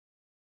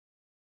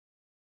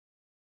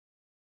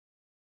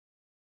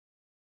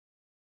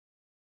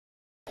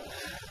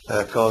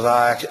Because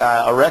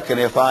I reckon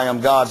if I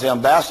am God's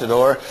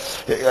ambassador,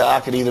 I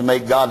could either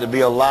make God to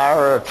be a liar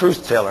or a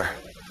truth teller.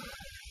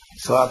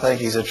 So I think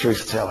he's a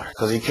truth teller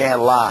because he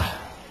can't lie.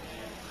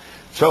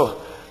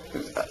 So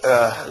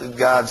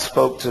God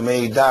spoke to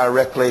me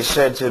directly,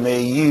 said to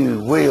me, you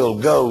will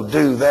go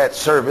do that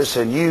service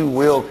and you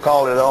will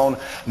call it on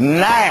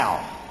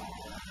now.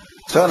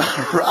 So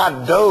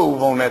I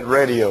dove on that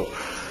radio.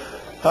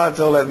 I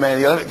told that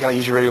man, can I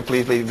use your radio,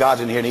 please?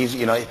 God's in here, and he's,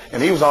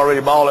 and he was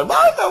already bawling.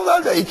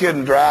 He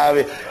couldn't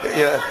drive.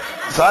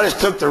 So I just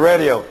took the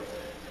radio.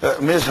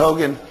 Ms.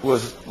 Hogan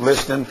was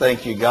listening,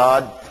 thank you,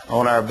 God,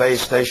 on our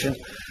base station.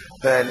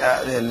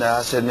 And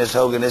I said, Ms.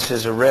 Hogan, this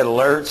is a red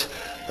alert.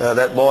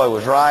 That boy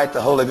was right. The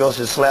Holy Ghost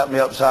has slapped me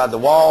upside the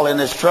wall in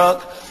this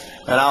truck.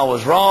 And I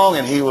was wrong,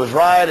 and he was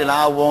right. And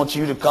I want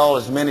you to call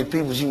as many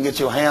people as you can get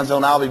your hands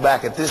on. I'll be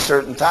back at this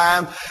certain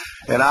time.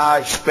 And I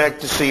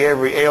expect to see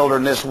every elder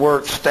in this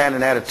work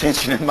standing at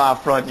attention in my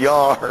front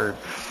yard.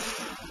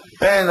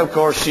 And, of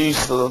course,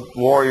 she's the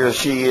warrior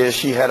she is.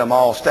 She had them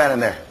all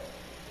standing there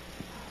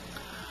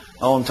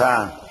on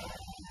time.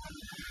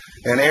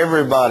 And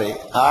everybody,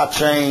 I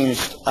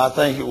changed, I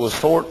think it was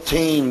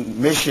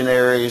 14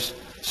 missionaries'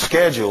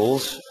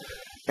 schedules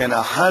and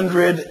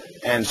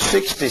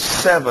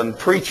 167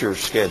 preachers'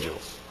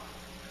 schedules.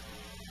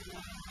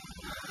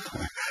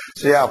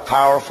 See how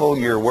powerful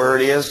your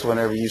word is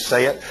whenever you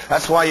say it?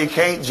 That's why you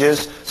can't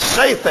just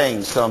say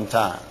things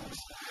sometimes.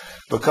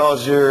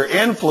 Because your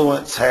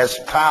influence has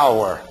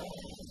power.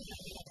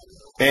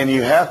 And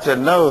you have to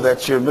know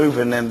that you're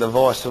moving in the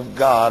voice of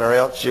God, or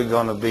else you're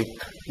going to be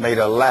made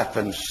a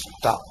laughing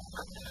stock.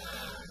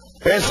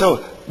 And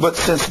so, but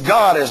since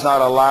God is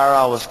not a liar,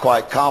 I was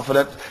quite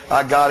confident.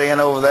 I got in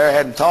over there,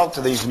 hadn't talked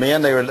to these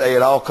men. They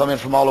had all come in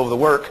from all over the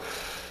work.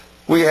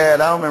 We had,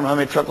 I don't remember how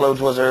many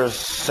truckloads was there,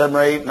 7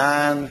 or 8,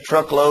 9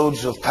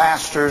 truckloads of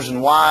pastors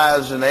and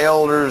wives and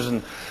elders.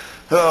 And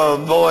oh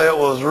boy, it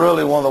was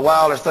really one of the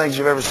wildest things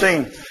you've ever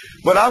seen.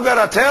 But I've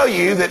got to tell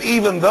you that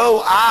even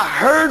though I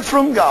heard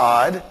from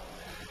God,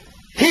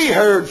 he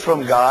heard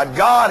from God.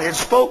 God had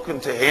spoken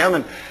to him.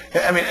 And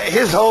I mean,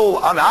 his whole,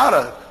 I would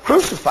have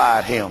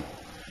crucified him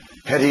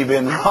had he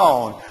been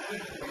wrong.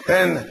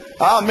 And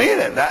I mean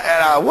it. And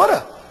I would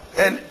have.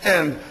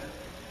 And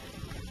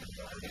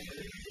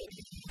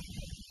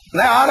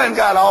now I done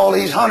got all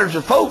these hundreds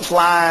of folks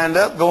lined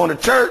up going to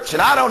church,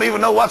 and I don't even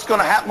know what's going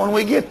to happen when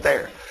we get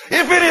there,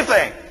 if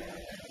anything.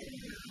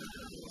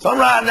 So I'm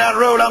riding down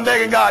the road, I'm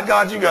begging God,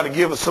 God, you got to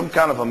give us some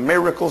kind of a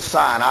miracle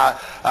sign.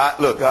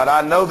 Look, God,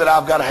 I know that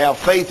I've got to have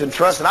faith and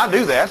trust, and I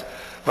do that,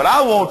 but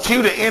I want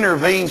you to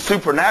intervene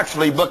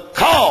supernaturally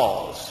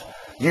because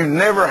you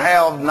never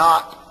have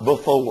not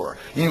before.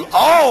 You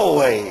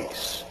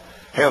always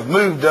have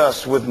moved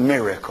us with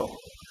miracle.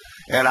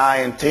 And I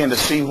intend to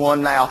see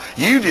one now.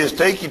 You just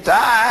take your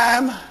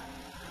time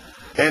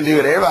and do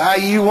it ever how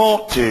you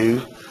want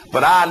to.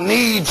 But I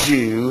need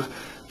you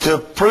to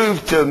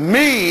prove to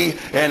me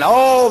and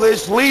all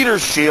this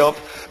leadership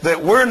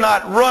that we're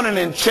not running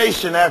and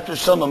chasing after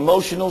some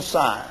emotional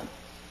sign.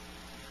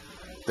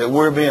 That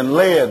we're being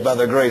led by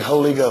the great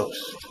Holy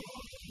Ghost.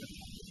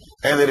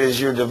 And that it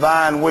is your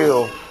divine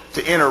will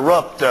to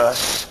interrupt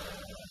us,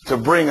 to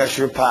bring us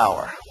your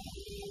power.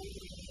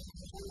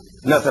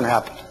 Nothing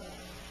happened.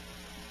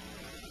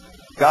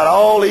 Got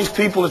all these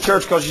people to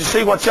church, because you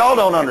see what y'all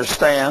don't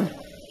understand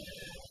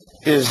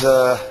is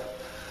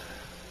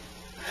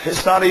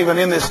it's not even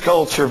in this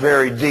culture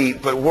very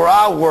deep, but where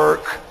I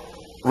work,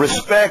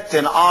 respect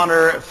and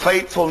honor,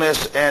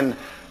 faithfulness and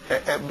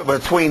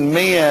between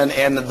men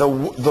and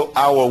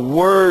our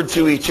word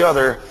to each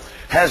other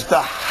has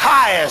the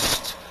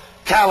highest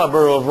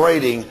caliber of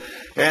rating,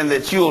 and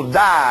that you'll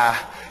die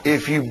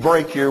if you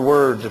break your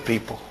word to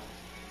people.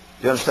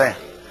 You understand?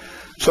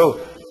 So,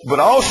 but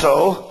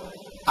also,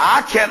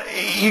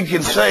 you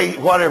can say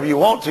whatever you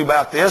want to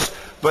about this,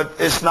 but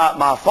it's not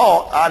my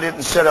fault. I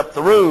didn't set up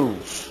the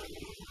rules.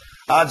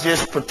 I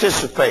just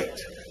participate.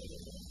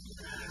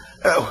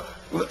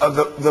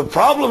 The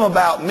problem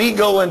about me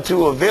going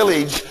to a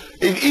village,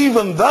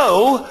 even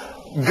though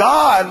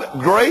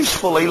God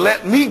gracefully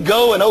let me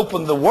go and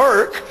open the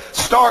work,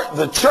 start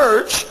the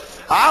church,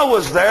 I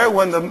was there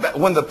when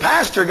the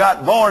pastor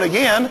got born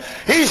again.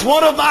 He's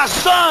one of my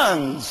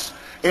sons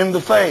in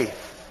the faith.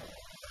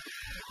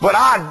 But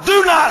I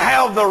do not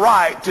have the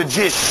right to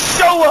just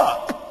show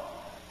up.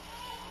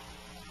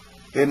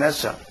 Isn't that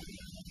something?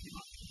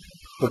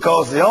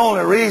 Because the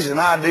only reason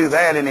I do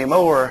that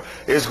anymore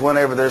is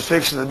whenever there's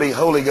fixing to be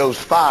Holy Ghost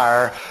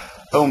fire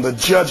on the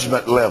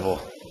judgment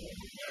level.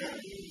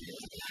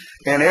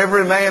 And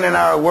every man in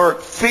our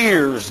work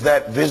fears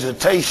that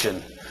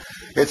visitation.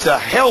 It's a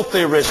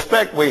healthy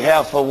respect we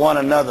have for one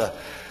another.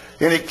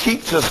 And it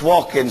keeps us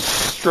walking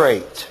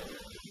straight.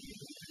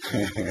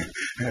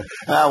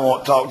 I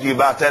won't talk to you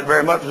about that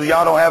very much because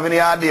y'all don't have any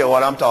idea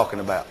what I'm talking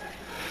about.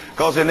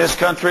 Because in this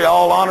country,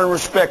 all honor and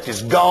respect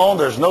is gone.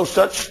 There's no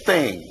such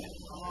thing.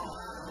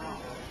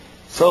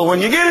 So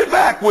when you get it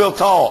back, we'll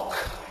talk.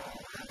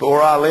 But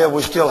where I live,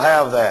 we still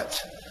have that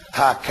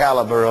high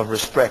caliber of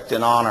respect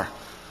and honor.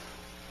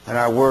 And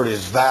our word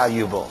is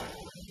valuable.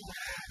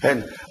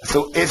 And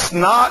so it's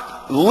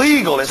not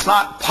legal, it's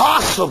not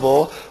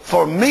possible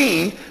for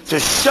me to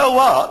show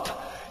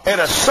up at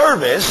a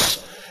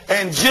service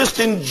and just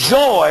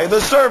enjoy the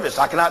service.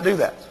 I cannot do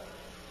that.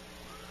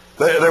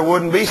 There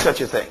wouldn't be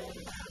such a thing.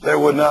 There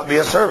would not be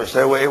a service.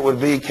 It would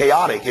be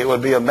chaotic. It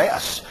would be a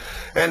mess.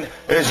 And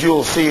as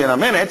you'll see in a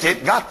minute,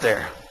 it got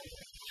there.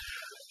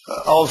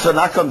 All of a sudden,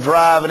 I come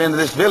driving into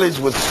this village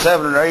with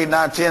 7 or 8,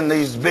 9, 10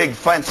 these big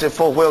fancy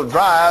four-wheel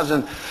drives,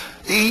 and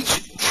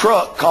each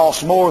truck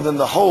cost more than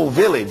the whole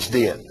village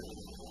did.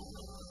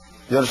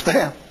 You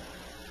understand?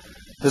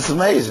 It's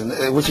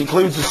amazing, which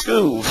includes the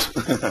schools.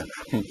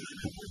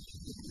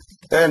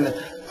 And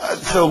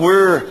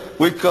so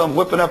we come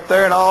whipping up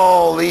there, and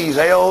all these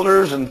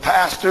elders and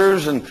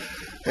pastors and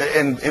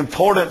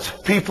important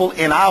people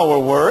in our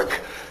work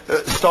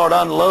start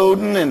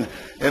unloading,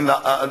 and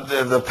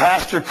the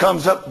pastor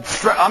comes up,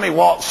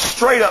 walks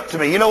straight up to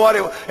me. You know what?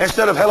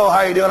 Instead of, hello, how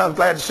are you doing? I'm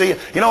glad to see you.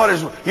 You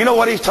know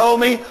what he's told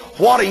me?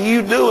 What are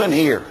you doing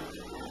here?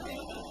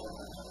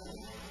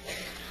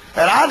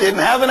 And I didn't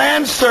have an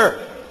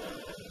answer.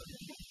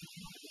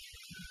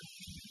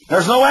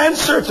 There's no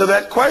answer to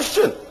that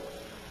question.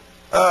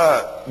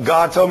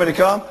 God told me to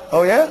come.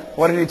 Oh, yeah?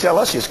 Why did he tell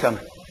us he's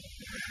coming?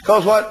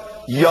 Because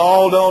what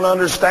y'all don't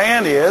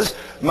understand is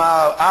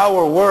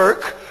our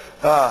work.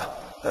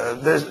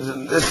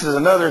 This is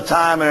another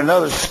time and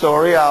another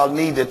story I'll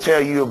need to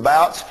tell you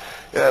about.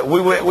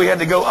 We had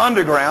to go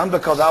underground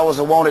because I was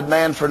a wanted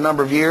man for a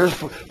number of years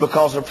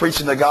because of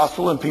preaching the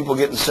gospel and people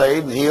getting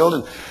saved and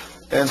healed.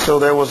 And so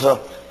there was a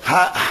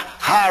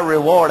high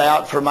reward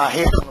out for my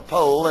head on the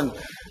pole. And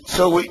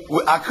so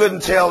I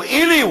couldn't tell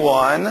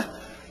anyone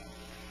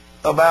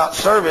about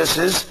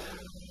services.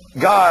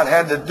 God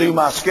had to do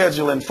my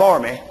scheduling for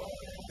me.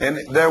 And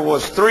there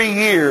was 3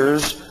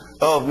 years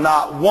of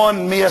not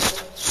one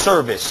missed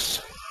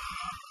service,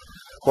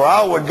 where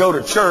I would go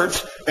to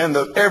church and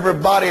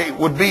everybody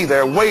would be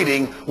there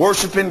waiting,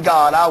 worshiping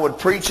God. I would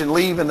preach and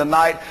leave in the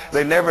night.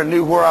 They never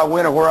knew where I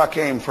went or where I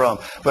came from.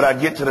 But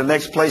I'd get to the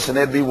next place and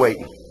they'd be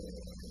waiting.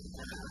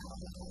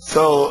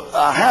 So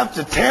I have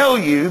to tell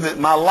you that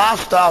my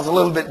lifestyle is a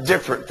little bit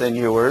different than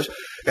yours.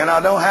 And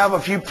I don't have a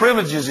few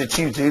privileges that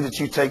you do that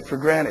you take for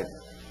granted.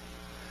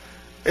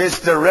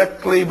 It's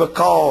directly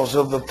because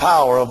of the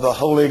power of the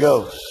Holy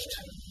Ghost.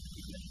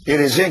 It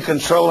is in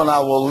control, and I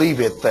will leave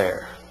it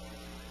there.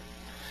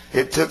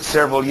 It took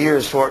several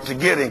years for it to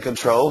get in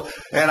control,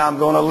 and I'm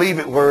going to leave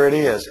it where it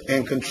is,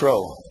 in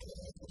control.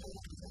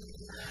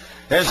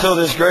 And so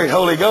this great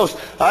Holy Ghost,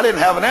 I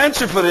didn't have an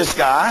answer for this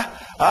guy.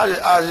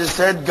 I just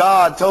said,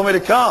 God told me to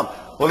come.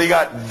 Well, he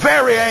got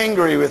very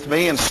angry with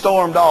me and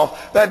stormed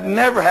off. That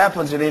never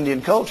happens in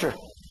Indian culture.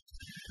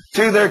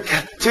 To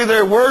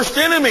their worst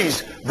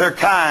enemies, they're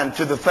kind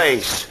to the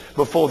face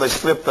before they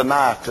slip the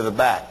knife to the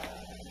back.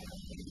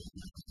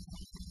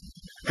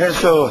 And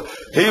so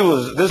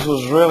this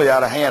was really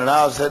out of hand. And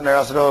I was sitting there,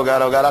 I said, oh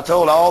God, oh God. I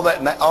told all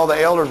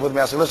the elders with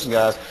me, I said, listen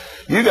guys,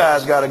 you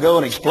guys got to go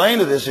and explain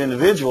to this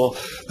individual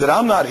that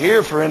I'm not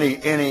here for any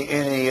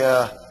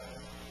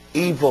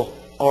evil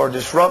or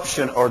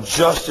disruption or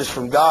justice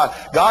from God.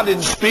 God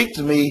didn't speak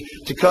to me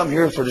to come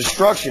here for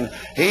destruction.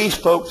 He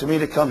spoke to me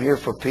to come here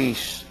for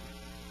peace.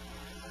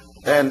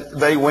 And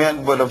they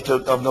went, but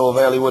of no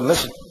avail. He wouldn't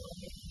listen.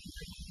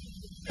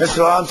 And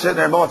so I'm sitting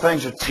there, boy,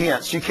 things are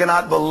tense. You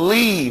cannot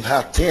believe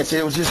how tense.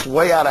 It was just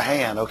way out of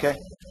hand, okay?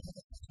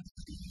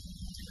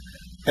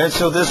 And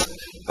so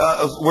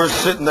we're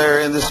sitting there,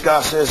 and this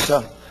guy says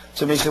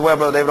to me, he said, well,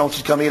 Brother David, don't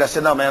you come eat? I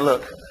said, no, man,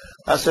 look.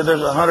 I said,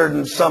 there's 100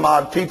 and some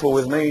odd people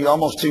with me,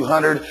 almost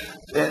 200.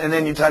 And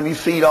then you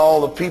feed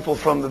all the people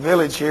from the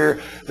village here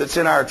that's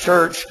in our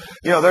church.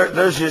 You know,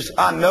 there's just,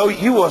 I know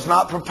you was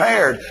not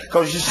prepared.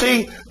 Because you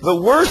see,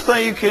 the worst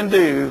thing you can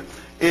do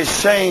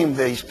is shame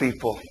these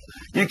people.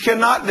 You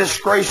cannot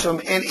disgrace them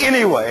in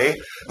any way.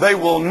 They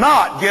will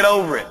not get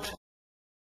over it.